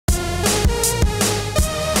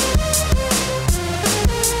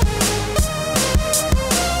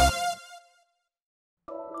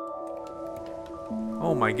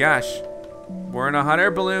my gosh. We're in a hot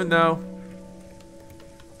air balloon, though.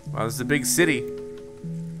 Wow, this is a big city.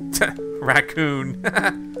 Raccoon.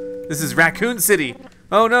 This is Raccoon City.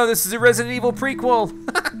 Oh no, this is a Resident Evil prequel.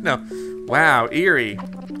 No. Wow, eerie.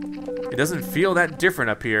 It doesn't feel that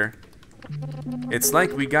different up here. It's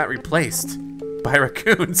like we got replaced by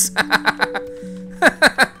raccoons. This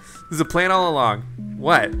is a plan all along.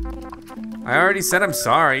 What? I already said I'm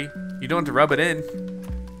sorry. You don't have to rub it in.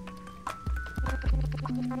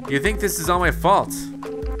 You think this is all my fault.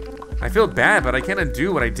 I feel bad, but I can't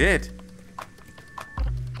undo what I did.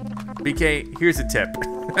 BK, here's a tip.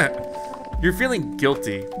 You're feeling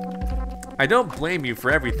guilty. I don't blame you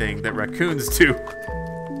for everything that raccoons do.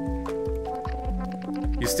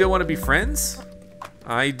 You still want to be friends?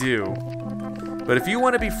 I do. But if you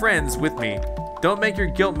want to be friends with me, don't make your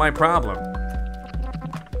guilt my problem.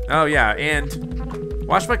 Oh yeah, and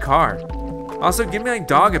wash my car. Also, give my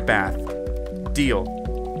dog a bath. Deal.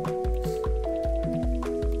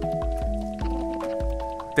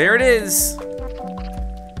 There it is.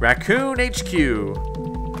 Raccoon HQ.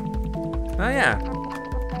 Oh yeah.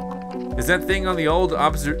 Is that thing on the old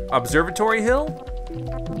observatory hill?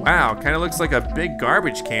 Wow, kind of looks like a big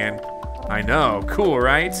garbage can. I know, cool,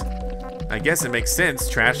 right? I guess it makes sense.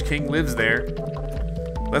 Trash King lives there.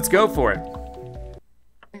 Let's go for it.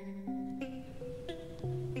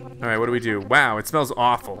 All right, what do we do? Wow, it smells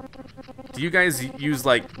awful. Do you guys use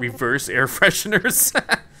like reverse air fresheners?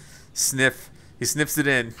 Sniff. He sniffs it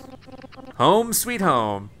in. Home sweet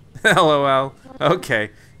home. LOL. Okay,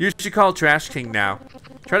 you should call Trash King now.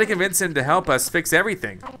 Try to convince him to help us fix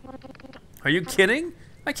everything. Are you kidding?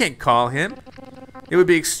 I can't call him. It would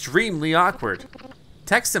be extremely awkward.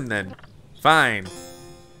 Text him then. Fine.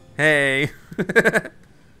 Hey.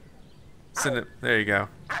 Send him. There you go.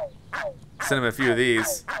 Send him a few of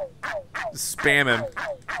these. Just spam him.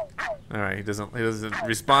 All right, he doesn't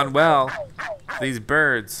respond well to these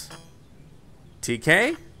birds.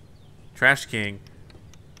 TK? Trash King.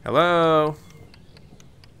 Hello?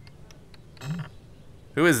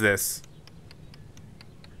 Who is this?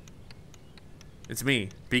 It's me,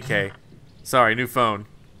 BK. Sorry, new phone.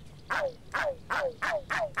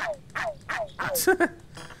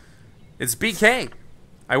 It's BK.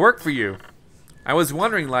 I work for you. I was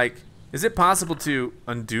wondering, like, is it possible to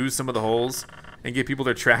undo some of the holes and get people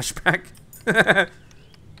their trash back? But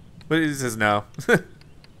he says no.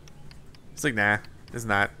 It's like, nah, it's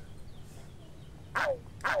not.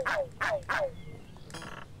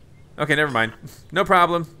 Okay, never mind. No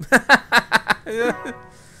problem.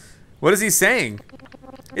 What is he saying?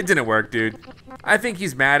 It didn't work, dude. I think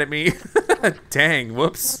he's mad at me. Dang,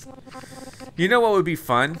 whoops. You know what would be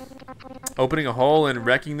fun? Opening a hole and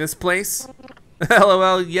wrecking this place?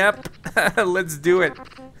 LOL, yep. Let's do it.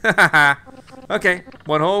 Okay,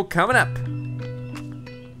 one hole coming up.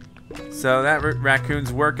 So that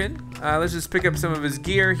raccoon's working. Let's just pick up some of his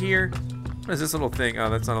gear here. What is this little thing? Oh,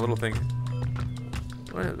 that's not a little thing.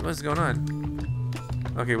 What is going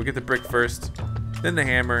on? Okay, we'll get the brick first, then the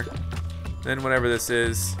hammer, then whatever this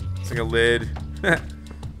is. It's like a lid.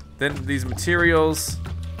 Then these materials.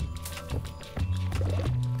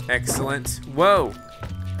 Excellent. Whoa.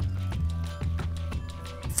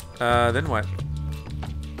 Then what?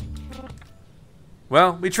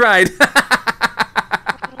 Well, we tried.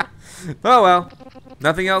 Oh well.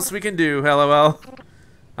 Nothing else we can do, LOL.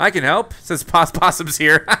 I can help, says Possum's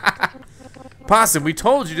here. Possum, we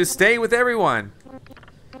told you to stay with everyone.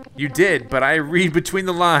 You did, but I read between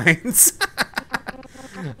the lines.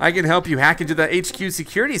 I can help you hack into the HQ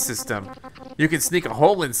security system. You can sneak a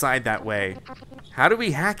hole inside that way. How do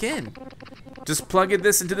we hack in? Just plug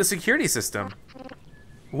this into the security system.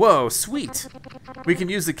 Whoa, sweet. We can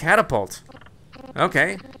use the catapult.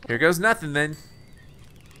 Okay, here goes nothing then.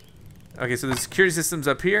 Okay, so the security system's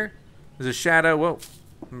up here. There's a shadow. Whoa.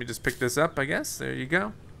 Let me just pick this up, I guess. There you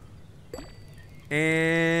go.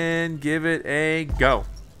 And give it a go.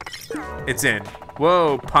 It's in.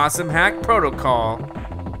 Whoa, Possum hack protocol.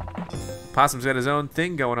 Possum's got his own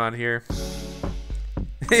thing going on here.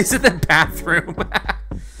 He's in the bathroom.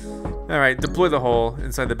 Alright, deploy the hole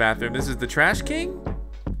inside the bathroom. This is the Trash King?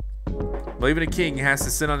 Well, even a king has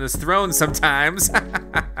to sit on his throne sometimes.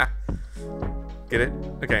 Get it?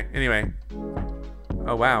 Okay, anyway.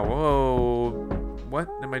 Oh, wow. Whoa. What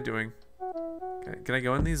am I doing? Can I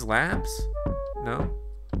go in these labs? No.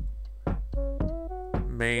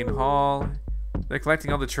 Main hall. They're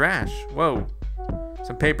collecting all the trash. Whoa.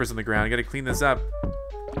 Some papers on the ground. I gotta clean this up.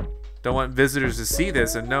 Don't want visitors to see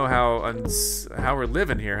this and know how we're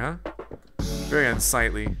living here, huh? Very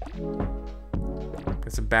unsightly.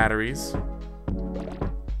 Got some batteries.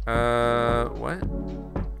 What?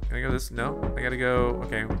 Can I go this? No, I gotta go.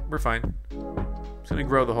 Okay, we're fine. Just gonna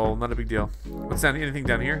grow the hole. Not a big deal. What's down? Anything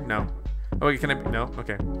down here? No. Oh, wait, can I? No.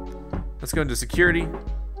 Okay. Let's go into security.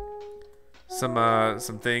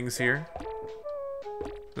 Some things here.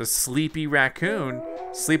 The sleepy raccoon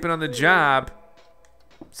sleeping on the job.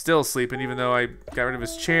 Still sleeping, even though I got rid of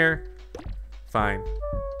his chair. Fine.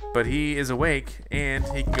 But he is awake, and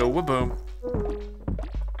he can go wha-boom.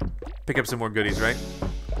 Pick up some more goodies, right?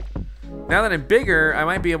 Now that I'm bigger, I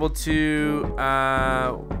might be able to,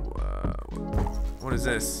 what is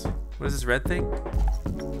this? What is this red thing?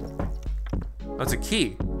 Oh, it's a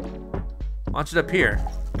key. Launch it up here,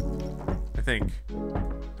 I think.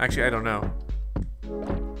 Actually, I don't know.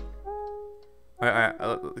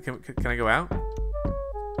 Can I go out?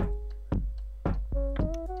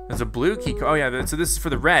 There's a blue key. Oh yeah, so this is for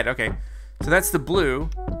the red. Okay, so that's the blue.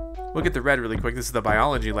 We'll get the red really quick. This is the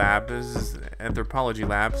biology lab. This is anthropology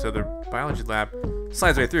lab. So the biology lab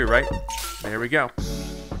slides right through, right? There we go.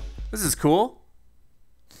 This is cool.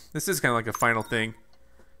 This is kind of like a final thing.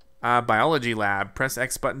 Biology lab. Press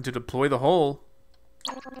X button to deploy the hole.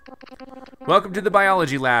 Welcome to the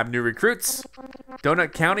biology lab, new recruits.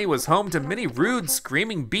 Donut County was home to many rude,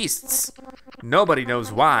 screaming beasts. Nobody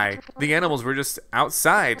knows why. The animals were just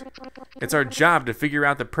outside. It's our job to figure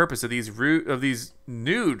out the purpose of these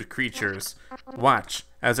nude creatures. Watch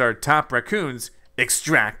as our top raccoons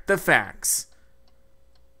extract the facts.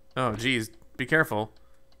 Oh, geez. Be careful.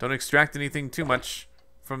 Don't extract anything too much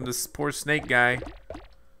from this poor snake guy.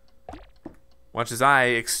 Watch as I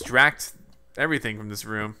extract everything from this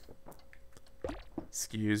room.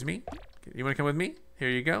 Excuse me? You want to come with me? Here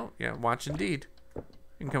you go. Yeah, watch indeed. You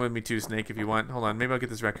can come with me too, snake, if you want. Hold on, maybe I'll get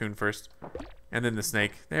this raccoon first. And then the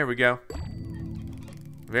snake. There we go.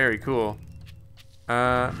 Very cool.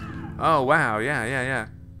 Oh, wow. Yeah.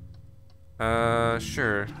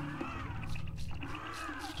 Sure.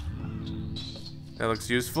 That looks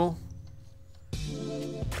useful.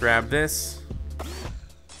 Grab this.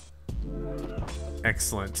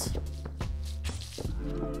 Excellent.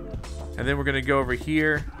 And then we're gonna go over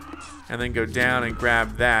here and then go down and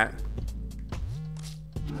grab that.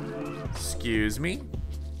 Excuse me.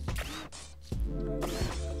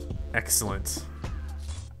 Excellent.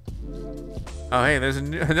 Oh, hey, there's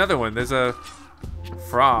another one. There's a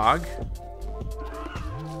frog.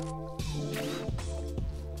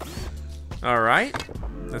 All right,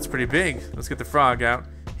 that's pretty big. Let's get the frog out.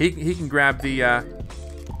 He can grab the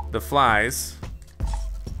flies.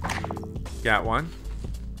 Got one.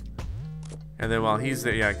 And then while he's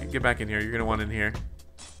there, yeah, get back in here. You're gonna want in here.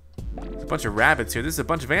 There's a bunch of rabbits here. This is a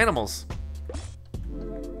bunch of animals.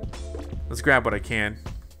 Let's grab what I can.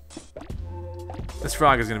 This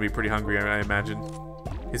frog is gonna be pretty hungry, I imagine.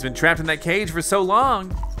 He's been trapped in that cage for so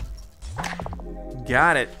long.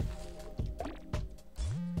 Got it.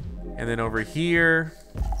 And then over here.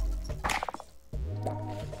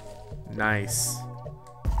 Nice.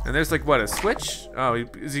 And there's like, what, a switch? Oh,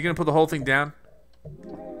 is he gonna put the whole thing down?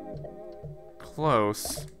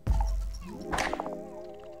 Close.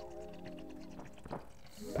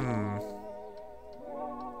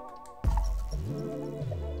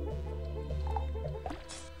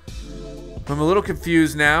 I'm a little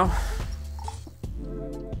confused now.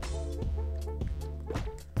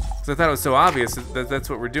 Because I thought it was so obvious that that's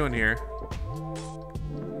what we're doing here.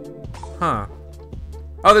 Huh.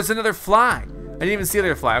 Oh, there's another fly. I didn't even see the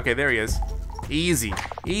other fly. Okay, there he is. Easy.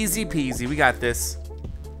 Easy peasy. We got this.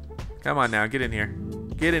 Come on now. Get in here.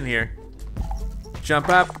 Get in here. Jump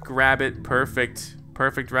up. Grab it. Perfect.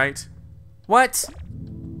 Perfect, right? What?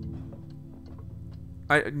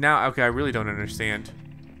 Okay, I really don't understand.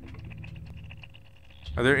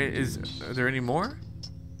 Are there any more?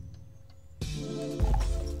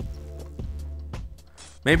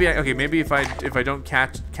 Maybe maybe if I don't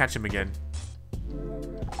catch him again.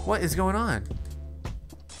 What is going on?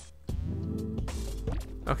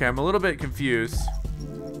 Okay, I'm a little bit confused.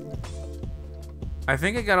 I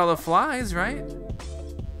think I got all the flies, right?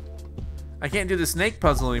 I can't do the snake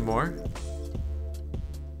puzzle anymore.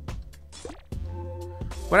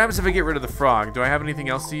 What happens if I get rid of the frog? Do I have anything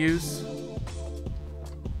else to use?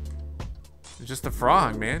 It's just the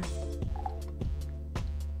frog, man.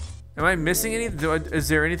 Am I missing anything? Is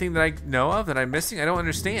there anything that I know of that I'm missing? I don't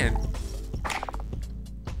understand.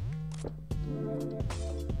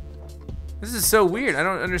 This is so weird. I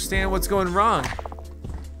don't understand what's going wrong.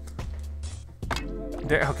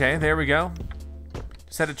 There, okay, there we go.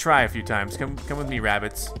 Just had to try a few times. Come with me,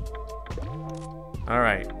 rabbits. All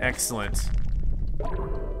right, excellent.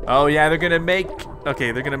 Oh yeah, they're gonna make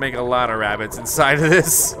a lot of rabbits inside of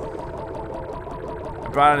this. I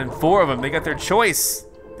brought in 4 of them. They got their choice.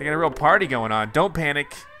 They got a real party going on. Don't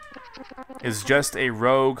panic. is just a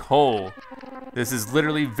rogue hole. This is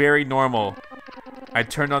literally very normal. I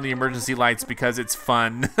turned on the emergency lights because it's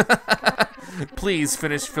fun. Please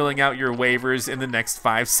finish filling out your waivers in the next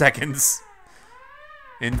 5 seconds.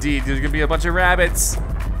 Indeed, there's gonna be a bunch of rabbits.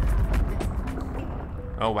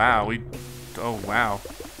 Oh wow, oh wow.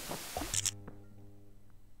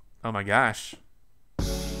 Oh my gosh.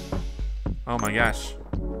 Oh my gosh.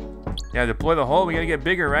 Yeah, deploy the hole, we gotta get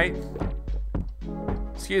bigger, right?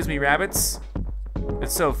 Excuse me, rabbits.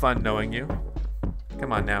 It's so fun knowing you.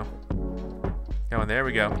 Come on now. Come on, there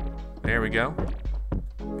we go. There we go.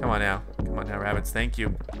 Come on now. Come on now, rabbits. Thank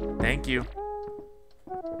you. Thank you.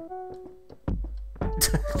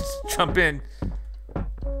 Just jump in.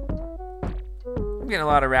 I'm getting a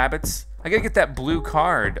lot of rabbits. I gotta get that blue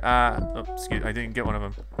card. Oh, excuse me, I didn't get one of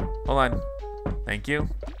them. Hold on. Thank you.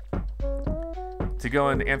 To go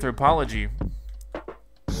in anthropology.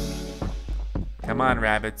 Come on,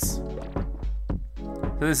 rabbits.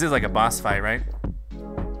 So this is like a boss fight, right?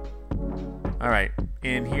 All right,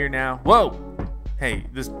 in here now. Whoa! Hey,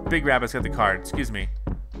 this big rabbit's got the card. Excuse me.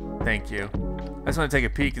 Thank you. I just want to take a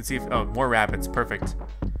peek and see if... Oh, more rabbits. Perfect.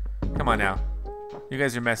 Come on now. You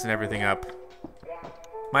guys are messing everything up.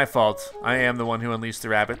 My fault. I am the one who unleashed the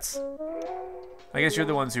rabbits. I guess you're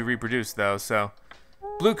the ones who reproduced, though, so...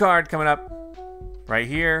 Blue card coming up. Right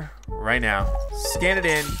here, right now. Scan it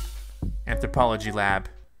in. Anthropology lab.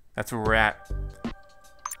 That's where we're at.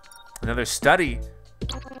 Another study.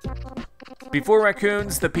 Before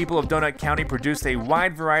raccoons, the people of Donut County produced a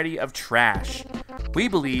wide variety of trash. We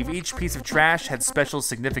believe each piece of trash had special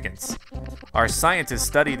significance. Our scientists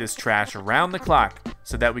study this trash around the clock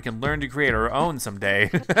so that we can learn to create our own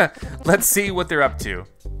someday. Let's see what they're up to.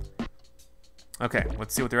 Okay,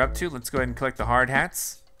 let's see what they're up to. Let's go ahead and collect the hard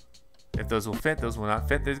hats. If those will fit, those will not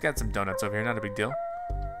fit. There's got some donuts over here, not a big deal.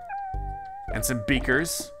 And some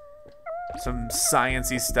beakers. Some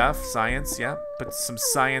science-y stuff. Science, yeah. Put some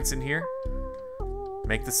science in here.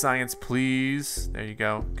 Make the science, please. There you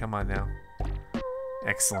go. Come on now.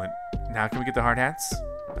 Excellent. Now can we get the hard hats?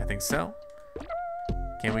 I think so.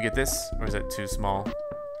 Can we get this? Or is that too small?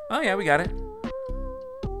 Oh yeah, we got it.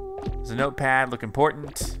 There's a notepad. Look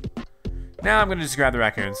important. Now I'm gonna just grab the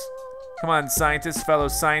raccoons. Come on, scientists, fellow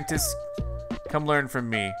scientists. Come learn from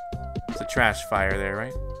me. It's a trash fire there,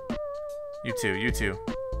 right? You too, you too.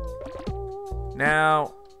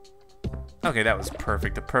 Now, okay, that was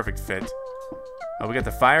perfect, a perfect fit. Oh, we got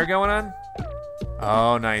the fire going on?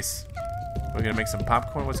 Oh, nice. We're gonna make some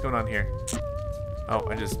popcorn. What's going on here? Oh,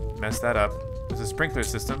 I just messed that up. There's a sprinkler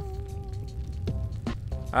system.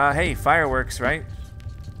 Hey, fireworks, right?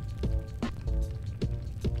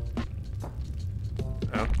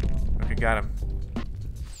 Oh, okay, got him.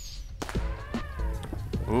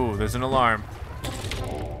 Ooh, there's an alarm.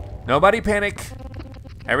 Nobody panic.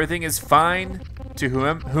 Everything is fine. To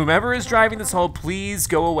whomever is driving this hole, please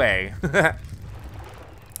go away.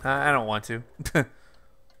 I don't want to.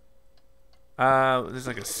 There's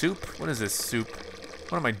like a soup. What is this soup?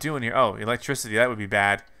 What am I doing here? Oh, electricity. That would be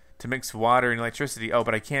bad. To mix water and electricity. Oh,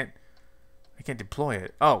 but I can't deploy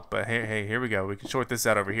it. Oh, but hey, here we go. We can short this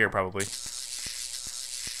out over here probably.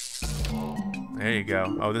 There you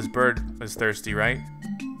go. Oh, this bird is thirsty, right?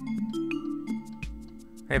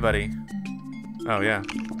 Hey, buddy. Oh, yeah.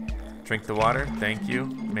 Drink the water. Thank you.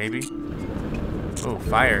 Maybe. Oh,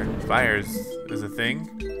 fire. Fire is a thing.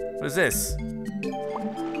 What is this?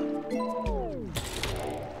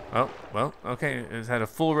 Oh, well, okay. It's had a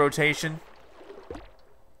full rotation.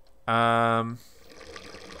 Can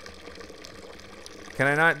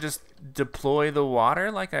I not just deploy the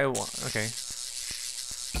water like I want? Okay.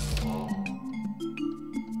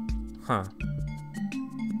 Huh.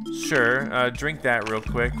 Sure. Drink that real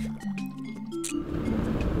quick.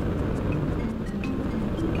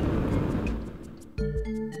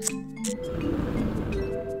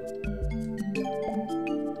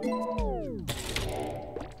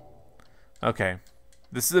 Okay,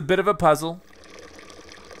 this is a bit of a puzzle.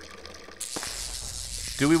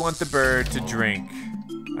 Do we want the bird to drink?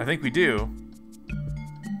 I think we do.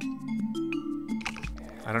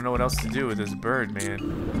 I don't know what else to do with this bird, man.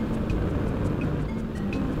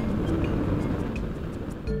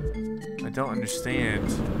 I don't understand.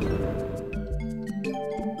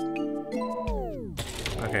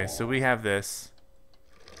 Okay, so we have this.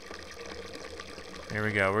 Here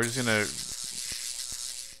we go. We're just gonna...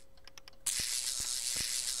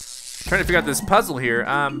 Trying to figure out this puzzle here.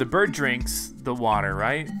 The bird drinks the water,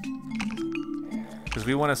 right? Because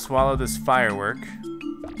we want to swallow this firework.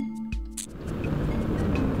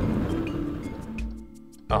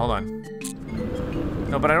 Oh, hold on.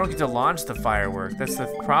 No, but I don't get to launch the firework. That's the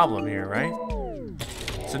problem here, right?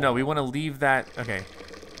 So no, we want to leave that. Okay.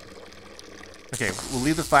 Okay, we'll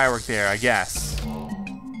leave the firework there, I guess.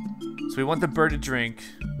 So we want the bird to drink.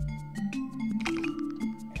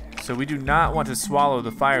 So we do not want to swallow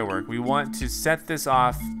the firework. We want to set this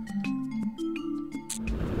off.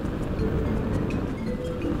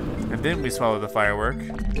 And then we swallow the firework.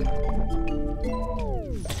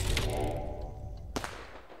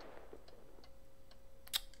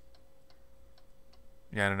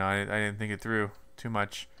 Yeah, I don't know. I didn't think it through too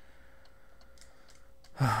much.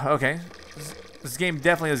 Okay. This game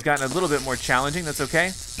definitely has gotten a little bit more challenging. That's okay.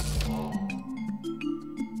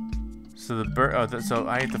 So the bird. Oh, so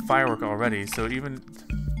I ate the firework already. So even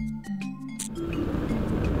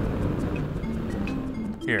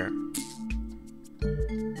here.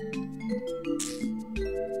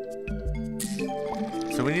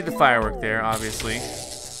 So we need the firework there, obviously.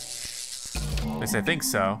 At least I think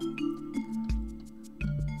so.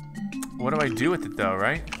 What do I do with it though,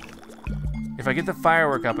 right? If I get the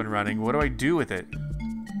firework up and running, what do I do with it?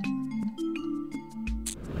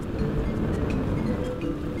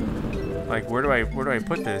 Like, where do I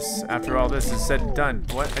put this after all this is said and done?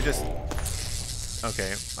 What?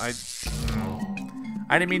 Okay,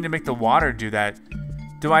 I didn't mean to make the water do that.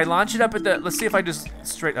 Do I launch it up at the? Let's see if I just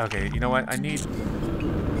straight. Okay, you know what? I need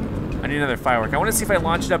another firework. I want to see if I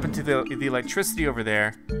launch it up into the electricity over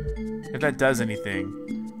there. If that does anything.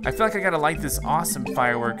 I feel like I gotta light this awesome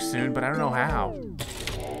firework soon, but I don't know how.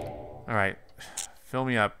 All right, fill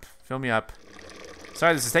me up. Fill me up.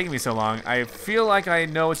 Sorry this is taking me so long. I feel like I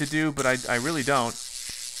know what to do, but I really don't.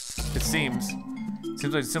 It seems.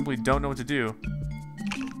 Seems like I simply don't know what to do.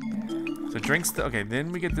 So drinks, okay,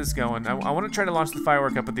 then we get this going. I want to try to launch the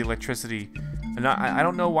firework up with the electricity. And I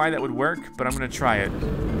don't know why that would work, but I'm gonna try it.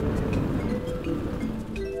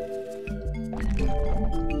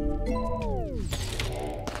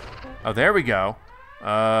 Oh, there we go.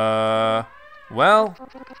 Well,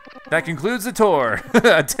 that concludes the tour.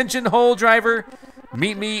 Attention, hole driver.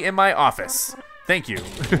 Meet me in my office. Thank you.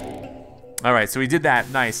 All right, so we did that.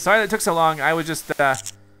 Nice. Sorry that took so long. I was just,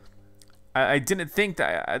 I didn't think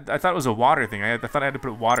that, I thought it was a water thing. I thought I had to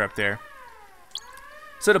put water up there.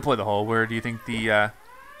 So deploy the hole. Where do you think the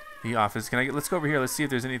office? Let's go over here. Let's see if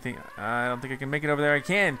there's anything. I don't think I can make it over there. I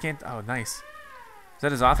can't. Oh, nice. Is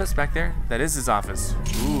that his office back there? That is his office.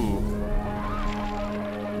 Ooh.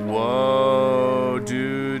 Whoa,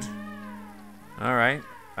 dude. All right.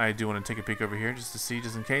 I do want to take a peek over here just to see,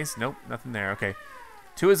 just in case. Nope, nothing there. Okay.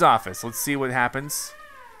 To his office. Let's see what happens.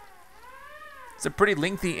 It's a pretty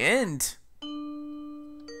lengthy end.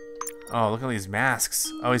 Oh, look at all these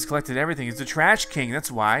masks. Oh, he's collected everything. He's the trash king.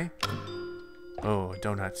 That's why. Oh, a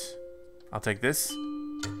donut. I'll take this.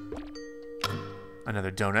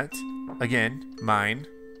 Another donut. Again, mine.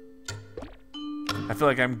 I feel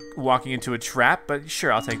like I'm walking into a trap, but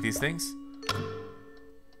sure, I'll take these things.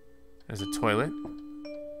 There's a toilet.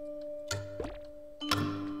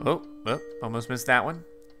 Oh, almost missed that one.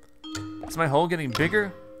 Is my hole getting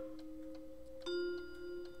bigger?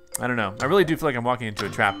 I don't know. I really do feel like I'm walking into a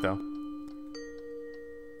trap, though.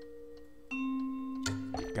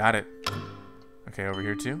 Got it. Okay, over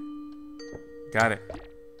here, too. Got it.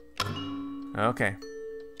 Okay.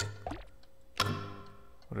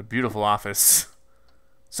 What a beautiful office.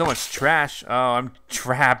 So much trash. Oh, I'm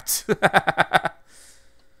trapped.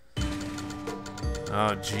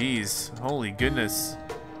 Oh, jeez. Holy goodness.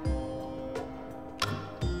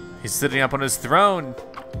 He's sitting up on his throne.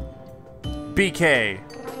 BK,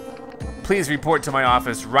 please report to my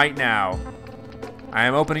office right now. I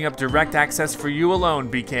am opening up direct access for you alone,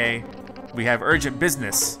 BK. We have urgent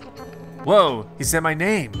business. Whoa, he said my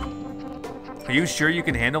name. Are you sure you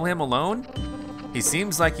can handle him alone? He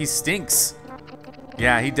seems like he stinks.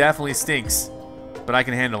 Yeah, he definitely stinks, but I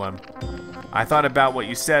can handle him. I thought about what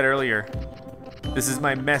you said earlier. This is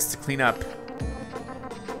my mess to clean up.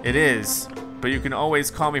 It is, but you can always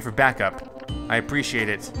call me for backup. I appreciate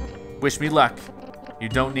it. Wish me luck. You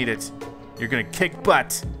don't need it. You're gonna kick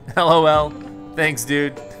butt. LOL. Thanks,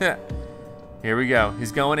 dude. Here we go.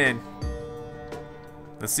 He's going in.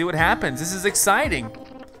 Let's see what happens. This is exciting.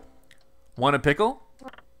 Want a pickle?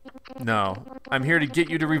 No. I'm here to get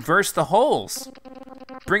you to reverse the holes.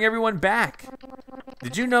 Bring everyone back.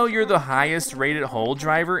 Did you know you're the highest rated hole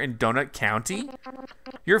driver in Donut County?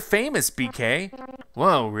 You're famous, BK.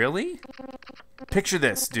 Whoa, really? Picture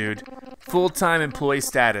this, dude. Full-time employee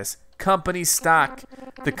status. Company stock.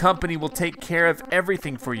 The company will take care of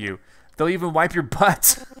everything for you. They'll even wipe your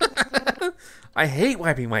butt. I hate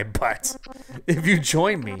wiping my butt. If you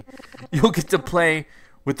join me, you'll get to play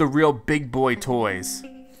with the real big boy toys.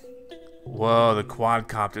 Whoa, the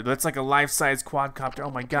quadcopter. That's like a life-size quadcopter.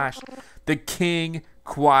 Oh my gosh. The king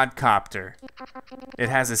quadcopter. It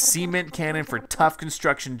has a cement cannon for tough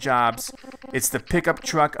construction jobs. It's the pickup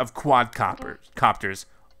truck of quadcopters.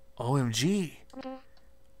 OMG.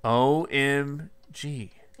 OMG.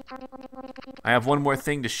 I have one more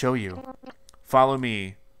thing to show you. Follow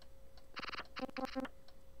me.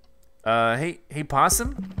 Hey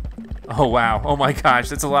Possum? Oh, wow. Oh, my gosh.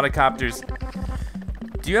 That's a lot of copters.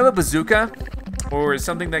 Do you have a bazooka? Or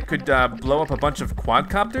something that could blow up a bunch of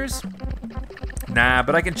quadcopters? Nah,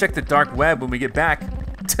 but I can check the dark web when we get back.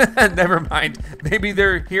 Never mind. Maybe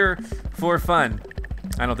they're here for fun.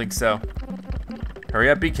 I don't think so. Hurry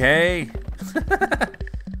up, BK.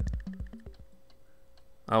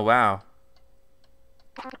 Oh, wow.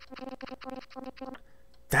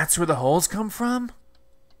 That's where the holes come from?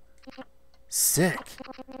 Sick.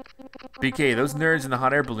 BK, those nerds in the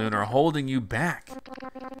hot air balloon are holding you back.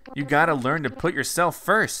 You gotta learn to put yourself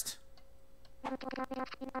first.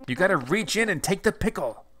 You gotta reach in and take the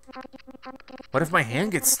pickle. What if my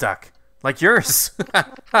hand gets stuck? Like yours.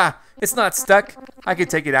 It's not stuck. I can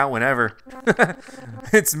take it out whenever.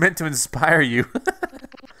 It's meant to inspire you.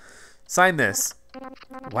 Sign this.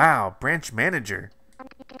 Wow, branch manager.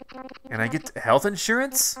 And I get health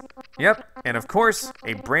insurance? Yep, and of course,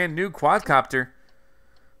 a brand new quadcopter.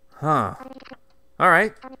 Huh.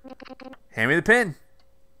 Alright. Hand me the pin.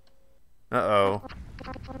 Uh-oh.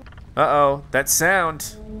 Uh-oh, that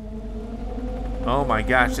sound. Oh my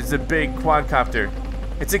gosh, it's a big quadcopter.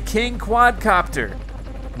 It's a king quadcopter.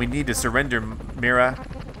 We need to surrender, Mira.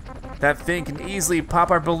 That thing can easily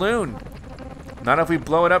pop our balloon. Not if we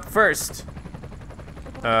blow it up first.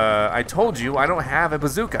 I told you I don't have a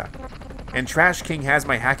bazooka. And Trash King has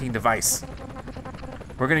my hacking device.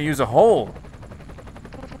 We're gonna use a hole.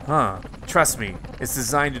 Huh, trust me, it's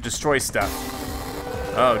designed to destroy stuff.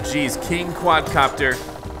 Oh geez, King Quadcopter.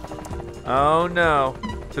 Oh no.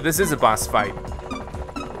 So this is a boss fight.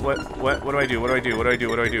 What do I do? What do I do? What do I do?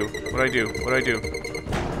 What do I do? What do I do? What do I do?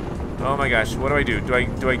 Oh my gosh, what do I do? Do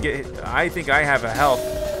I get hit? I think I have a health.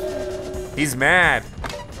 He's mad.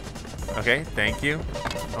 Okay, thank you.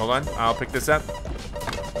 Hold on, I'll pick this up.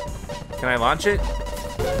 Can I launch it?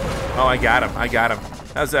 Oh, I got him. I got him.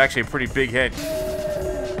 That was actually a pretty big hit.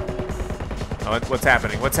 Oh, what's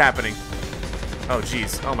happening? What's happening? Oh,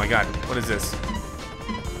 jeez. Oh my god. What is this?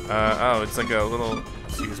 Oh, it's like a little...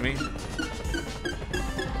 Excuse me.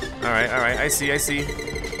 Alright, alright. I see, I see.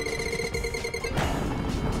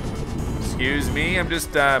 Excuse me. I'm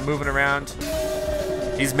just moving around.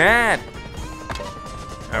 He's mad!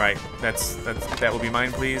 Alright. That will be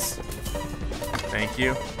mine, please. Thank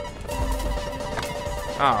you.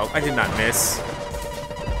 Oh, I did not miss.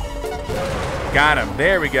 Got him.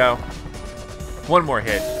 There we go. One more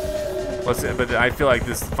hit. But I feel like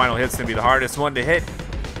this final hit's gonna be the hardest one to hit.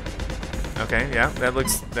 Okay, yeah, that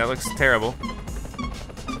looks terrible.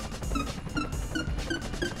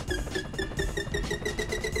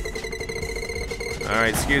 All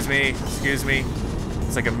right, excuse me.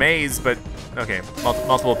 It's like a maze, but okay,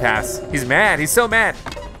 multiple pass. He's mad. He's so mad.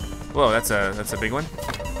 Whoa, that's a big one.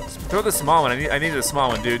 Throw the small one. I need a small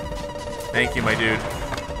one, dude. Thank you, my dude.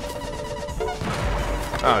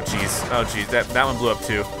 Oh jeez. Oh jeez. That one blew up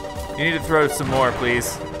too. You need to throw some more,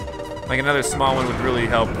 please. Like another small one would really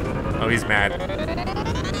help. Oh, he's mad.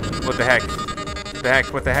 What the heck?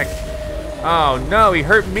 What the heck? Oh no, he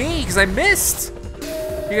hurt me because I missed.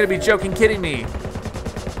 You're gonna be joking, kidding me.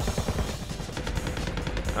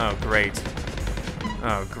 Oh great.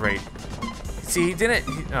 Oh great. See, he didn't.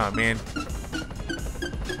 Oh man.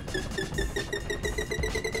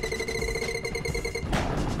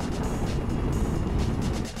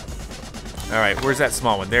 All right, where's that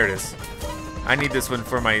small one? There it is. I need this one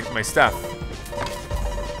for my stuff.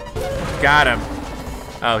 Got him.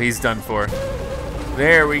 Oh, he's done for.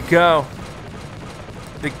 There we go.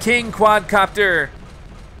 The King Quadcopter.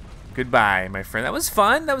 Goodbye, my friend. That was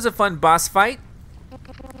fun. That was a fun boss fight.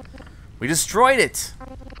 We destroyed it.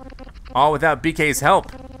 All without BK's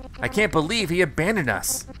help. I can't believe he abandoned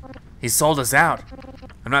us. He sold us out.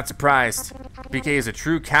 I'm not surprised. BK is a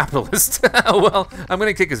true capitalist. Well, I'm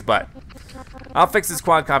gonna kick his butt. I'll fix this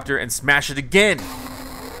quadcopter and smash it again.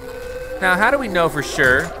 Now, how do we know for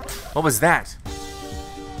sure? What was that?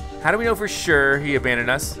 How do we know for sure he abandoned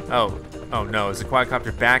us? Oh no, is the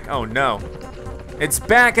quadcopter back? Oh no. It's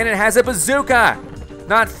back and it has a bazooka.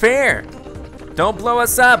 Not fair. Don't blow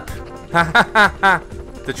us up. Ha ha ha ha.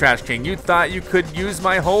 The Trash King, you thought you could use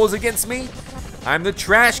my holes against me? I'm the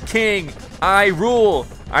Trash King. I rule.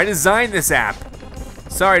 I designed this app.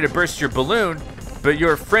 Sorry to burst your balloon, but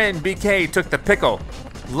your friend BK took the pickle.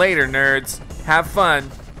 Later, nerds. Have fun.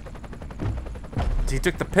 He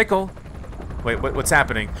took the pickle? Wait, what's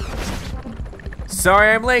happening?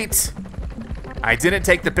 Sorry I'm late. I didn't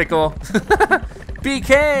take the pickle.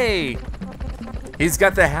 BK! He's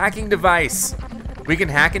got the hacking device. We can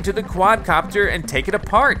hack into the quadcopter and take it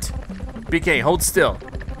apart. BK, hold still.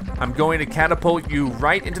 I'm going to catapult you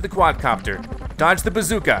right into the quadcopter. Dodge the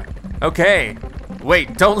bazooka. Okay.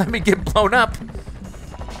 Wait, don't let me get blown up.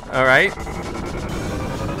 All right.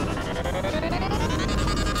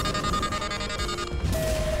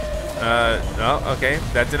 Oh, okay.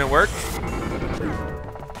 That didn't work.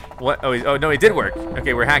 What? Oh, no, it did work.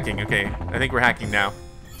 Okay, we're hacking. Okay, I think we're hacking now.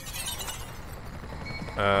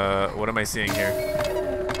 What am I seeing here?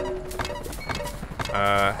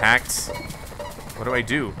 Hacked. What do I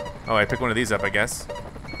do? Oh, I pick one of these up, I guess.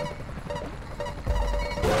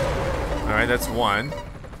 All right, that's one.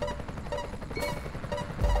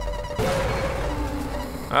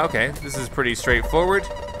 Okay, this is pretty straightforward.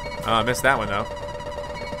 Oh, I missed that one, though.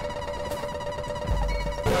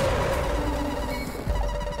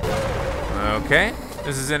 Okay,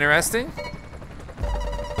 this is interesting.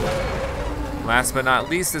 Last but not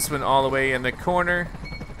least, this one all the way in the corner.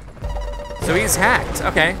 So he's hacked.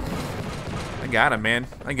 Okay. I got him, man.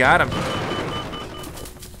 I got him.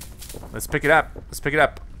 Let's pick it up. Let's pick it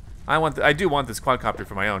up. I do want this quadcopter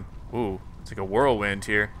for my own. Ooh, it's like a whirlwind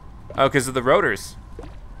here. Oh, because of the rotors.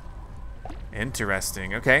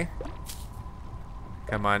 Interesting. Okay.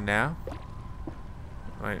 Come on now.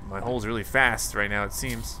 My hole's really fast right now, it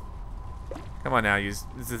seems. Come on now, this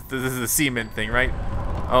is the cement thing, right?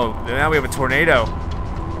 Oh, now we have a tornado.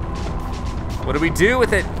 What do we do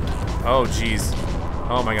with it? Oh, jeez.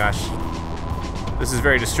 Oh my gosh. This is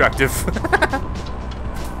very destructive.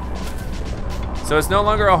 So it's no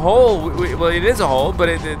longer a hole. Well, it is a hole,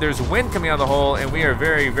 but there's wind coming out of the hole, and we are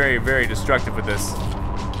very, very, very destructive with this.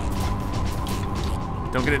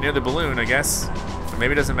 Don't get it near the balloon, I guess. Or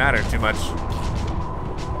maybe it doesn't matter too much.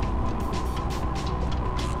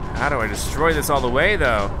 How do I destroy this all the way,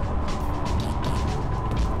 though?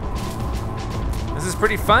 This is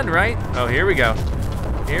pretty fun, right? Oh, here we go.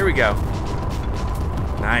 Here we go.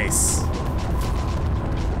 Nice.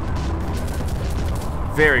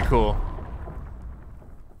 Very cool.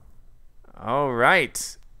 All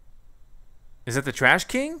right. Is that the Trash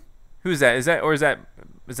King? Who's that? Is that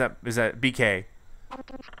BK?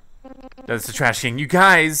 That's the Trash King. You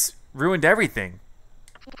guys ruined everything.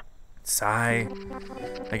 Sigh.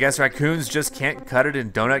 I guess raccoons just can't cut it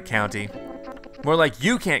in Donut County. More like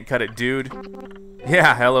you can't cut it, dude.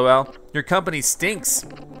 Yeah, LOL. Your company stinks.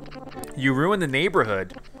 You ruined the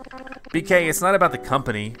neighborhood. BK, it's not about the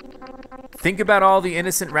company. Think about all the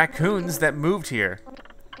innocent raccoons that moved here.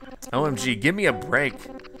 OMG, give me a break.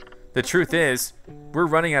 The truth is, we're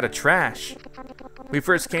running out of trash. We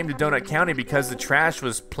first came to Donut County because the trash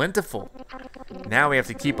was plentiful. Now we have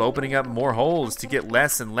to keep opening up more holes to get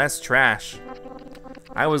less and less trash.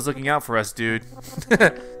 I was looking out for us, dude.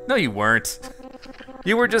 No, you weren't.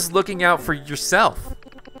 You were just looking out for yourself.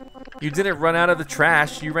 You didn't run out of the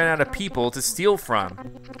trash, you ran out of people to steal from.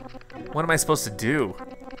 What am I supposed to do?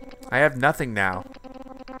 I have nothing now.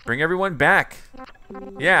 Bring everyone back.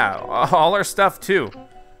 Yeah, all our stuff too.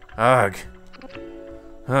 Ugh.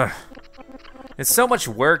 Ugh. It's so much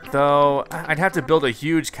work, though. I'd have to build a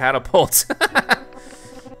huge catapult.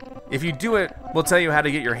 If you do it, we'll tell you how to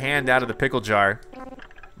get your hand out of the pickle jar.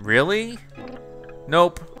 Really?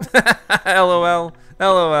 Nope. LOL.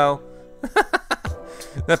 LOL.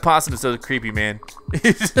 That possum is so creepy, man.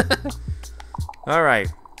 All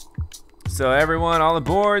right. So everyone, all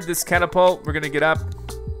aboard this catapult. We're gonna get up.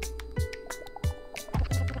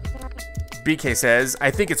 BK says, I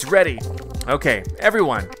think it's ready. Okay,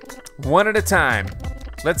 everyone, one at a time.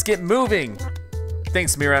 Let's get moving.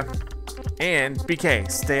 Thanks, Mira. And BK,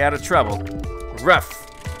 stay out of trouble. Rough.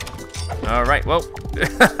 All right, well,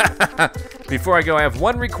 before I go, I have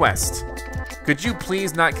one request. Could you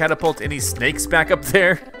please not catapult any snakes back up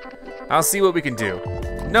there? I'll see what we can do.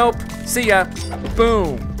 Nope, see ya.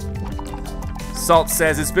 Boom. Salt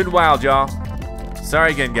says it's been wild, y'all.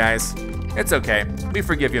 Sorry again, guys. It's okay, we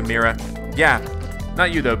forgive you, Mira. Yeah,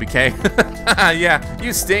 not you though, BK. Yeah,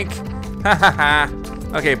 you stink. Ha ha ha.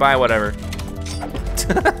 Okay, bye, whatever.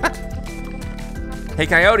 Hey,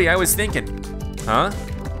 Coyote, I was thinking. Huh?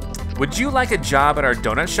 Would you like a job at our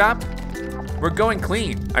donut shop? We're going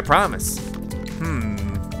clean, I promise.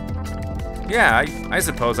 Yeah, I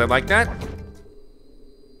suppose I'd like that.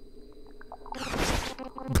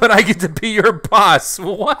 But I get to be your boss.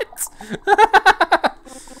 What?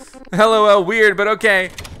 LOL, weird, but okay.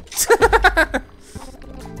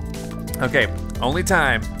 Okay, only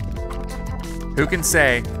time. Who can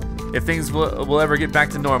say if things will ever get back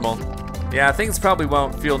to normal? Yeah, things probably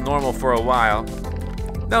won't feel normal for a while.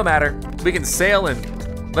 No matter. We can sail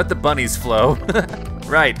and let the bunnies flow.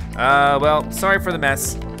 Right. Well, sorry for the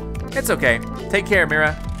mess. It's okay. Take care,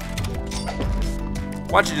 Mira.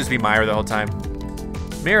 Watch it just be Myra the whole time.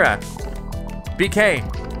 Mira. BK.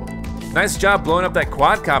 Nice job blowing up that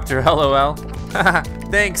quadcopter, LOL.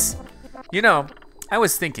 Thanks. You know, I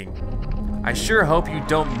was thinking, I sure hope you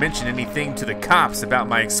don't mention anything to the cops about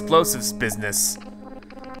my explosives business.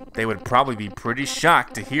 They would probably be pretty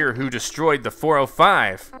shocked to hear who destroyed the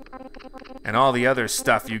 405 and all the other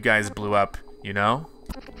stuff you guys blew up, you know?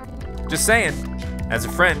 Just saying, as a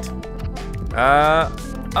friend.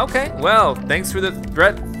 Okay, well, thanks for the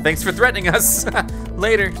threat. Thanks for threatening us.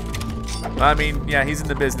 Later. I mean, yeah, he's in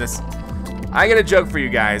the business. I got a joke for you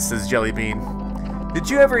guys, says Jellybean. Did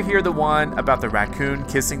you ever hear the one about the raccoon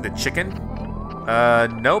kissing the chicken?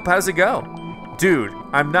 Nope, how's it go? Dude,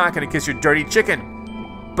 I'm not gonna kiss your dirty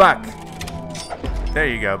chicken. Buck. There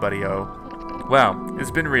you go, buddy-o. Well,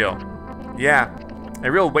 it's been real. Yeah,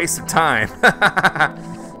 a real waste of time.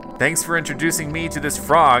 Thanks for introducing me to this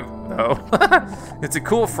frog, though. It's a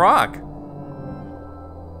cool frog.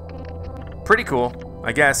 Pretty cool,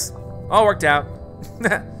 I guess. All worked out.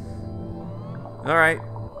 All right.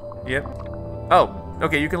 Yep. Oh,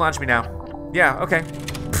 okay, you can launch me now. Yeah, okay.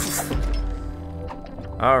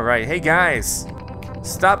 All right, hey guys.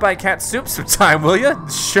 Stop by Cat Soup sometime, will ya?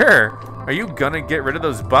 Sure. Are you gonna get rid of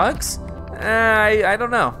those bugs? I don't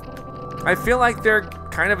know. I feel like they're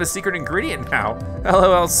kind of a secret ingredient now.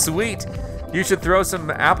 LOL, sweet. You should throw some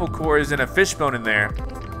apple cores and a fishbone in there.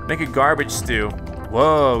 Make a garbage stew.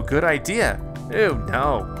 Whoa, good idea. Ew,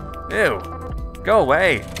 no. Ew. Go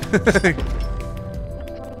away.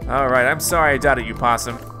 All right, I'm sorry I doubted you,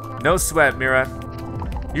 Possum. No sweat, Mira.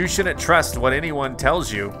 You shouldn't trust what anyone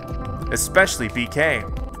tells you, especially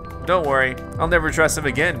BK. Don't worry, I'll never trust him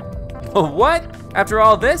again. What? After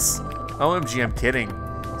all this? OMG, I'm kidding.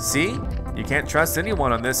 See? You can't trust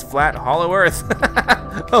anyone on this flat, hollow earth.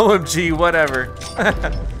 OMG, whatever.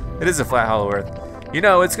 It is a flat, hollow earth. You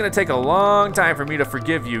know, it's gonna take a long time for me to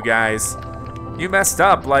forgive you guys. You messed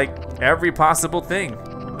up like every possible thing.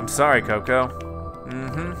 I'm sorry, Coco.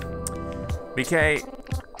 BK,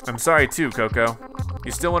 I'm sorry too, Coco.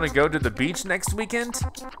 You still want to go to the beach next weekend?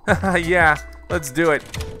 Yeah, let's do it.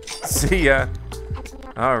 See ya.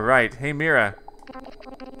 All right, hey Mira.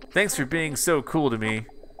 Thanks for being so cool to me.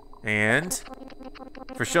 And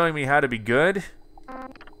for showing me how to be good.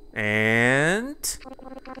 And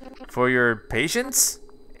for your patience.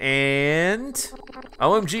 And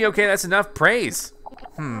OMG, okay, that's enough praise.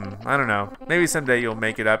 I don't know. Maybe someday you'll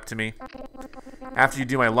make it up to me. After you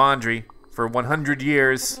do my laundry for 100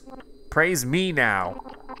 years. Praise me now.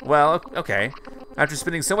 Well, okay. After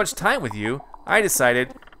spending so much time with you, I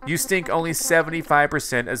decided you stink only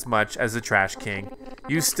 75% as much as the Trash King.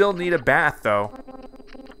 You still need a bath, though.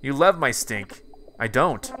 You love my stink. I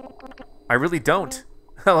don't. I really don't.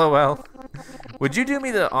 LOL. Would you do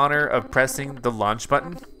me the honor of pressing the launch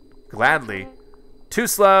button? Gladly. Too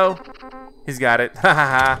slow. He's got it. Ha ha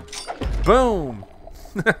ha. Boom.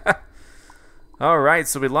 Alright,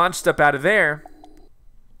 so we launched up out of there.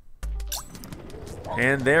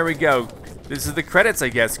 And there we go. This is the credits, I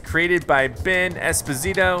guess. Created by Ben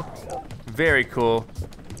Esposito. Very cool.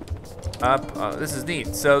 This is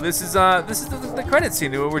neat. So this is the credit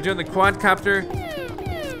scene. We're doing the quadcopter.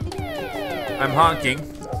 I'm honking.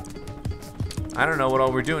 I don't know what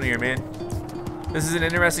all we're doing here, man. This is an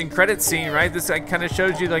interesting credit scene, right? This kind of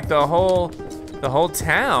shows you like the whole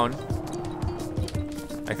town,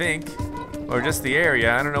 I think, or just the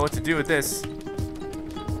area. I don't know what to do with this.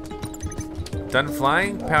 Done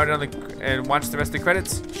flying? Power down and watch the rest of the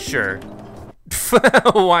credits? Sure.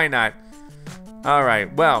 Why not? All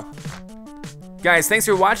right. Well, guys, thanks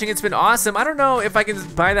for watching. It's been awesome. I don't know if I can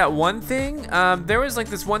buy that one thing. There was like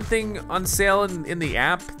this one thing on sale in the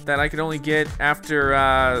app that I could only get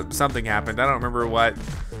after something happened. I don't remember what.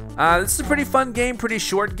 This is a pretty fun game, pretty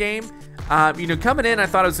short game. You know, coming in, I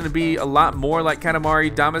thought it was going to be a lot more like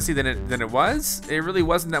Katamari Damacy than it was. It really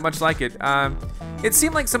wasn't that much like it. It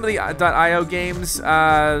seemed like some of the .io games,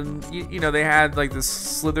 you know, they had like this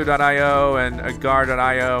Slither.io and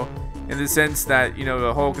Agar.io. In the sense that, you know,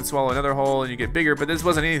 a hole can swallow another hole and you get bigger, but this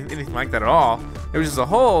wasn't anything like that at all. It was just a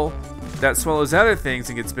hole that swallows other things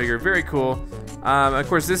and gets bigger. Very cool. Of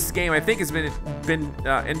course, this game I think has been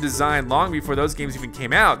in design long before those games even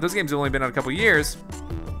came out. Those games have only been out a couple years.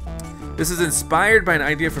 This is inspired by an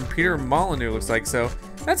idea from Peter Molyneux, looks like. So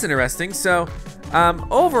that's interesting. So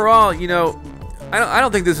overall, you know, I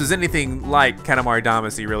don't think this was anything like Katamari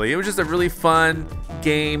Damacy, really. It was just a really fun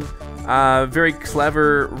game. Very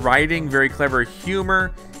clever writing, very clever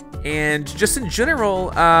humor, and just in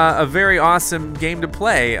general, a very awesome game to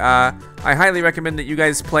play. I highly recommend that you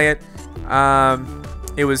guys play it.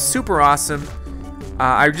 It was super awesome.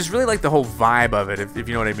 I just really like the whole vibe of it, if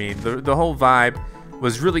you know what I mean. The whole vibe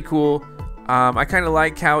was really cool. I kind of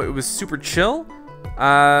like how it was super chill.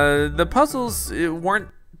 The puzzles weren't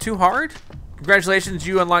too hard. Congratulations,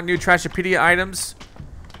 you unlocked new Trashopedia items.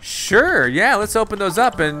 Sure, yeah, let's open those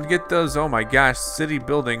up and get those. Oh my gosh, city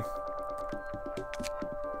building.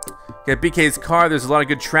 Got BK's car. There's a lot of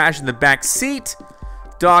good trash in the back seat.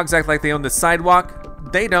 Dogs act like they own the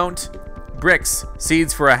sidewalk. They don't. Bricks.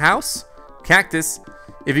 Seeds for a house. Cactus.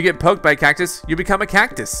 If you get poked by a cactus, you become a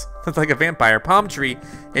cactus. That's like a vampire. Palm tree.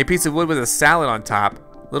 A piece of wood with a salad on top.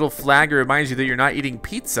 Little flag reminds you that you're not eating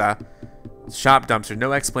pizza. Shop dumpster.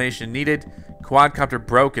 No explanation needed. Quadcopter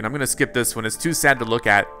broken. I'm going to skip this one. It's too sad to look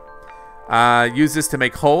at. Use this to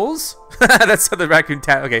make holes. That's how the raccoon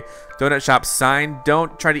tag. Okay. Donut shop sign.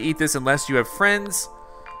 Don't try to eat this unless you have friends.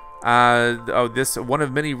 Oh, this one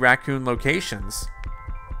of many raccoon locations.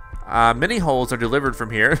 Many holes are delivered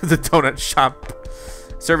from here. The donut shop.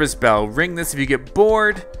 Service bell. Ring this if you get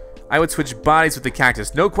bored. I would switch bodies with the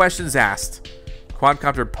cactus. No questions asked.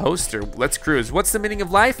 Quadcopter poster. Let's cruise. What's the meaning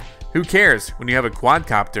of life? Who cares when you have a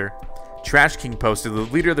quadcopter? Trash King poster. The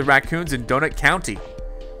leader of the raccoons in Donut County.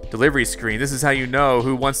 Delivery screen. This is how you know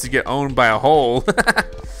who wants to get owned by a hole.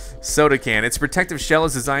 Soda can. Its protective shell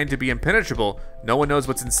is designed to be impenetrable. No one knows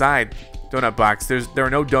what's inside. Donut box. There are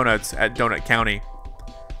no donuts at Donut County.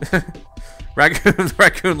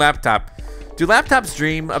 Raccoon laptop. Do laptops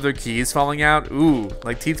dream of their keys falling out? Ooh,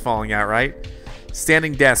 like teeth falling out, right?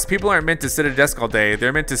 Standing desk. People aren't meant to sit at a desk all day.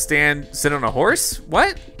 They're meant to sit on a horse?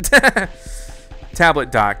 What?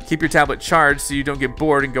 Tablet dock. Keep your tablet charged so you don't get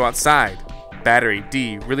bored and go outside. Battery.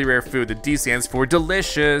 D. Really rare food. The D stands for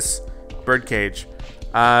delicious. Birdcage.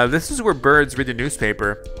 This is where birds read the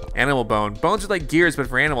newspaper. Animal bone. Bones are like gears, but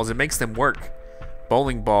for animals, it makes them work.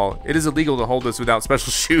 Bowling ball. It is illegal to hold this without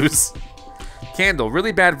special shoes. Candle.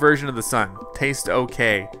 Really bad version of the sun. Taste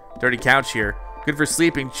okay. Dirty couch here. Good for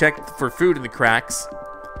sleeping. Check for food in the cracks.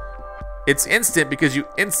 It's instant because you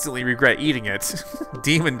instantly regret eating it.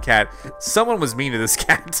 Demon cat. Someone was mean to this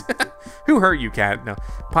cat. Who hurt you, cat? No.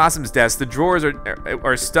 Possum's desk. The drawers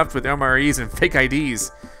are stuffed with MREs and fake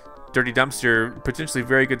IDs. Dirty dumpster. Potentially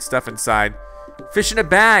very good stuff inside. Fish in a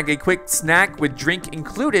bag. A quick snack with drink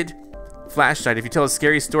included. Flashlight. If you tell a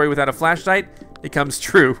scary story without a flashlight, it comes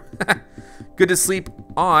true. Good to sleep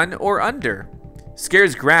on or under.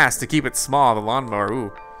 Scares grass to keep it small. The lawnmower.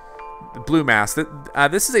 Ooh. The blue mask.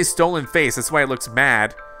 This is a stolen face. That's why it looks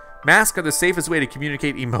mad. Masks are the safest way to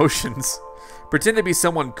communicate emotions. Pretend to be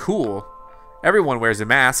someone cool. Everyone wears a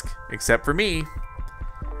mask, except for me.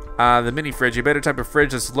 The mini fridge. A better type of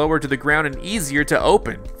fridge that's lower to the ground and easier to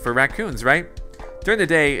open for raccoons, right? During the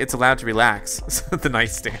day, it's allowed to relax. The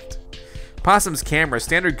nightstand. Possum's camera.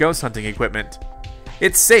 Standard ghost hunting equipment.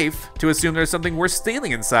 It's safe to assume there's something worth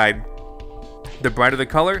stealing inside. The brighter the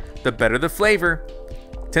color, the better the flavor.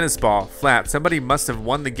 Tennis ball, flat. Somebody must have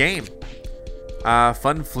won the game.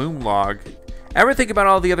 Fun flume log. Ever think about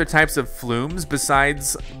all the other types of flumes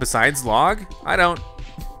besides log? I don't.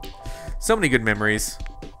 So many good memories.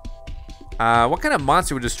 What kind of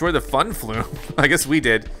monster would destroy the fun flume? I guess we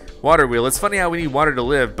did. Water wheel. It's funny how we need water to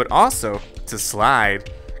live, but also to slide.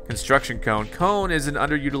 Construction cone. Cone is an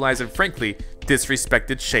underutilized and frankly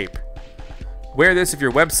disrespected shape. Wear this if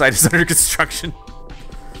your website is under construction.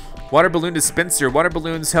 Water balloon dispenser. Water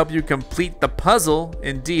balloons help you complete the puzzle.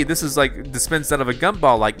 Indeed, this is like dispensed out of a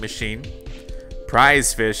gumball-like machine.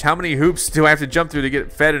 Prize fish. How many hoops do I have to jump through to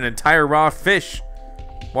get fed an entire raw fish?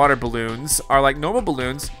 Water balloons are like normal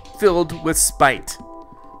balloons filled with spite.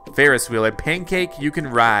 Ferris wheel. A pancake you can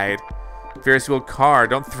ride. Ferris wheel car.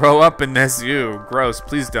 Don't throw up in this. Ew, gross.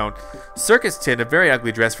 Please don't. Circus tent. A very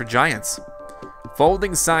ugly dress for giants.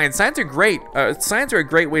 Folding signs. Signs are great. Signs are a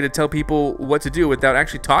great way to tell people what to do without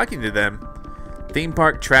actually talking to them. Theme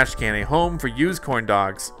park trash can. A home for used corn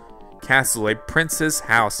dogs. Castle. A princess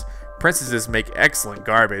house. Princesses make excellent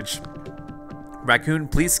garbage. Raccoon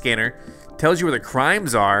police scanner. Tells you where the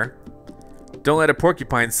crimes are. Don't let a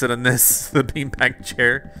porcupine sit on this. The beanbag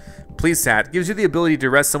chair. Police hat. Gives you the ability to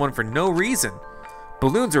arrest someone for no reason.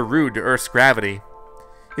 Balloons are rude to Earth's gravity.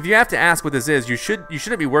 If you have to ask what this is, you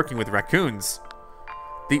shouldn't be working with raccoons.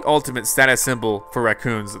 The ultimate status symbol for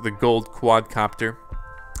raccoons, the gold quadcopter.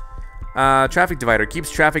 Traffic divider. Keeps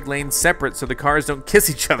traffic lanes separate so the cars don't kiss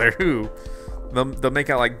each other. Ooh. They'll make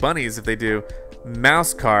out like bunnies if they do.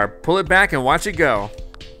 Mouse car. Pull it back and watch it go.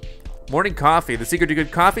 Morning coffee. The secret to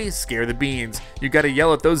good coffee? Scare the beans. You gotta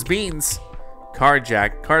yell at those beans. Car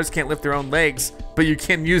jack. Cars can't lift their own legs, but you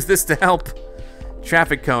can use this to help.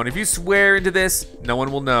 Traffic cone. If you swear into this, no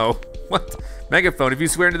one will know. What? Megaphone. If you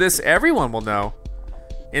swear into this, everyone will know.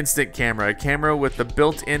 Instant camera. A camera with the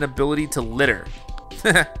built-in ability to litter.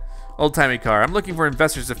 Old-timey car. I'm looking for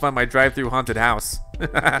investors to fund my drive-through haunted house.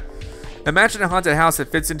 Imagine a haunted house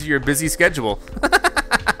that fits into your busy schedule.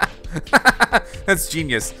 That's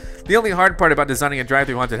genius. The only hard part about designing a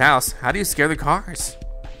drive-through haunted house, how do you scare the cars?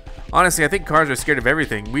 Honestly, I think cars are scared of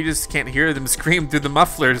everything. We just can't hear them scream through the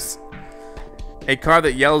mufflers. A car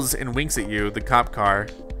that yells and winks at you, the cop car.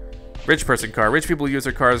 Rich person car. Rich people use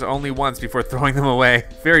their cars only once before throwing them away.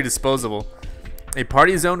 Very disposable. A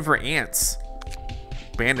party zone for ants.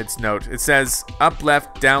 Bandit's note. It says, up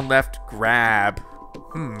left, down left, grab.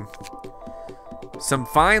 Some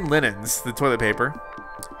fine linens, the toilet paper.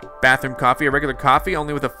 Bathroom coffee, a regular coffee,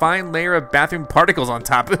 only with a fine layer of bathroom particles on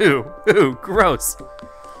top. Ooh, gross.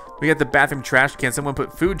 We got the bathroom trash can. Someone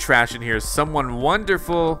put food trash in here. Someone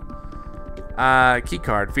wonderful. Key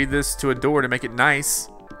card. Feed this to a door to make it nice.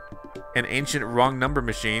 An ancient wrong number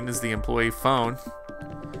machine is the employee phone.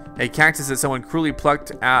 A cactus that someone cruelly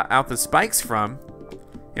plucked out the spikes from.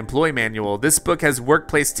 Employee manual. This book has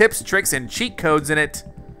workplace tips, tricks, and cheat codes in it.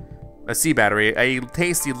 A sea battery. A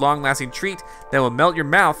tasty, long-lasting treat that will melt your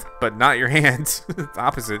mouth, but not your hand.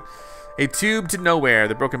 Opposite. A tube to nowhere.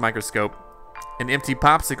 The broken microscope. An empty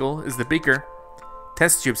popsicle is the beaker.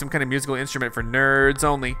 Test tube. Some kind of musical instrument for nerds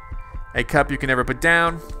only. A cup you can never put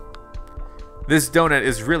down. This donut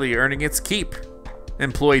is really earning its keep.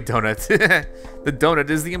 Employee donut. The donut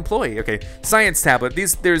is the employee. Okay. Science tablet.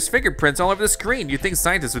 There's fingerprints all over the screen. You'd think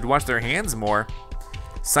scientists would wash their hands more.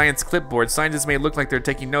 Science clipboard. Scientists may look like they're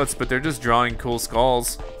taking notes, but they're just drawing cool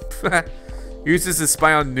skulls. Use this to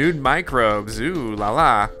spy on nude microbes. Ooh, la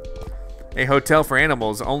la. A hotel for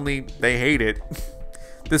animals, only they hate it.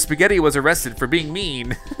 The spaghetti was arrested for being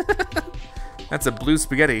mean. That's a blue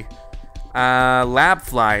spaghetti. Lab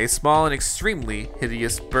fly, a small and extremely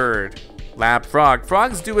hideous bird. Lab frog.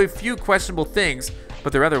 Frogs do a few questionable things,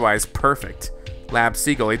 but they're otherwise perfect. Lab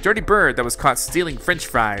seagull, a dirty bird that was caught stealing French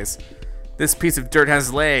fries. This piece of dirt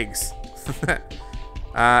has legs.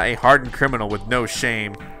 A hardened criminal with no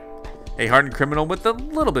shame. A hardened criminal with a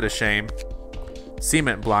little bit of shame.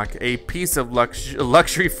 Cement block, a piece of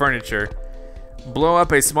luxury furniture. Blow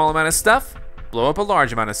up a small amount of stuff, blow up a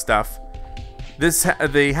large amount of stuff.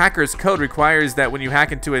 The hacker's code requires that when you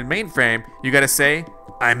hack into a mainframe, you gotta say,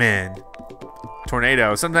 I'm in.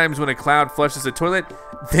 Tornado. Sometimes when a cloud flushes a toilet,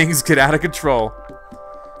 things get out of control.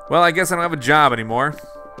 Well, I guess I don't have a job anymore.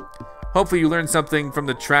 Hopefully you learned something from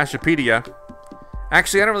the Trashopedia.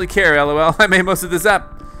 Actually, I don't really care, LOL. I made most of this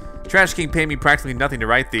up. Trash King paid me practically nothing to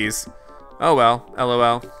write these. Oh well,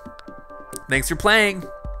 LOL. Thanks for playing.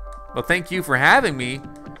 Well, thank you for having me,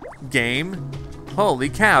 game. Holy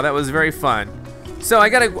cow, that was very fun. So I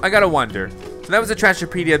gotta wonder. So that was a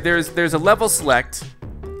Trashopedia. There's a level select.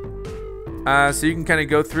 So you can kind of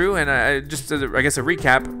go through and just as I guess a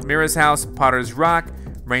recap: Mira's house, Potter's Rock,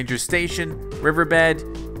 Ranger Station, Riverbed,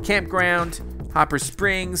 Campground, Hopper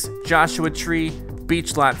Springs, Joshua Tree,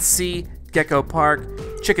 Beach Lot C, Gecko Park,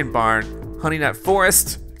 Chicken Barn, Honey Nut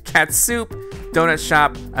Forest, Cat Soup, Donut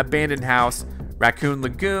Shop, Abandoned House, Raccoon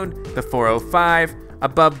Lagoon, the 405,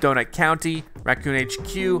 Above Donut County, Raccoon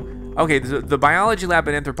HQ. Okay, the biology lab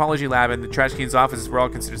and anthropology lab and the Trash King's offices were all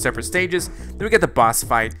considered separate stages. Then we got the boss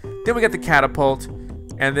fight. Then we got the catapult,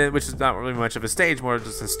 and then which is not really much of a stage, more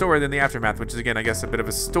just a story. Then the aftermath, which is again, I guess, a bit of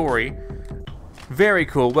a story. Very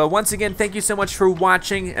cool. Well, once again, thank you so much for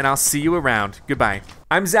watching, and I'll see you around. Goodbye.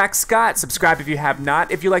 I'm Zack Scott. Subscribe if you have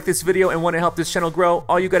not. If you like this video and want to help this channel grow,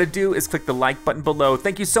 all you gotta do is click the like button below.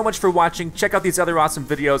 Thank you so much for watching. Check out these other awesome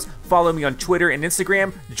videos. Follow me on Twitter and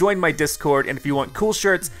Instagram. Join my Discord, and if you want cool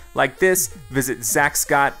shirts like this, visit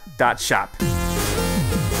ZackScott.shop.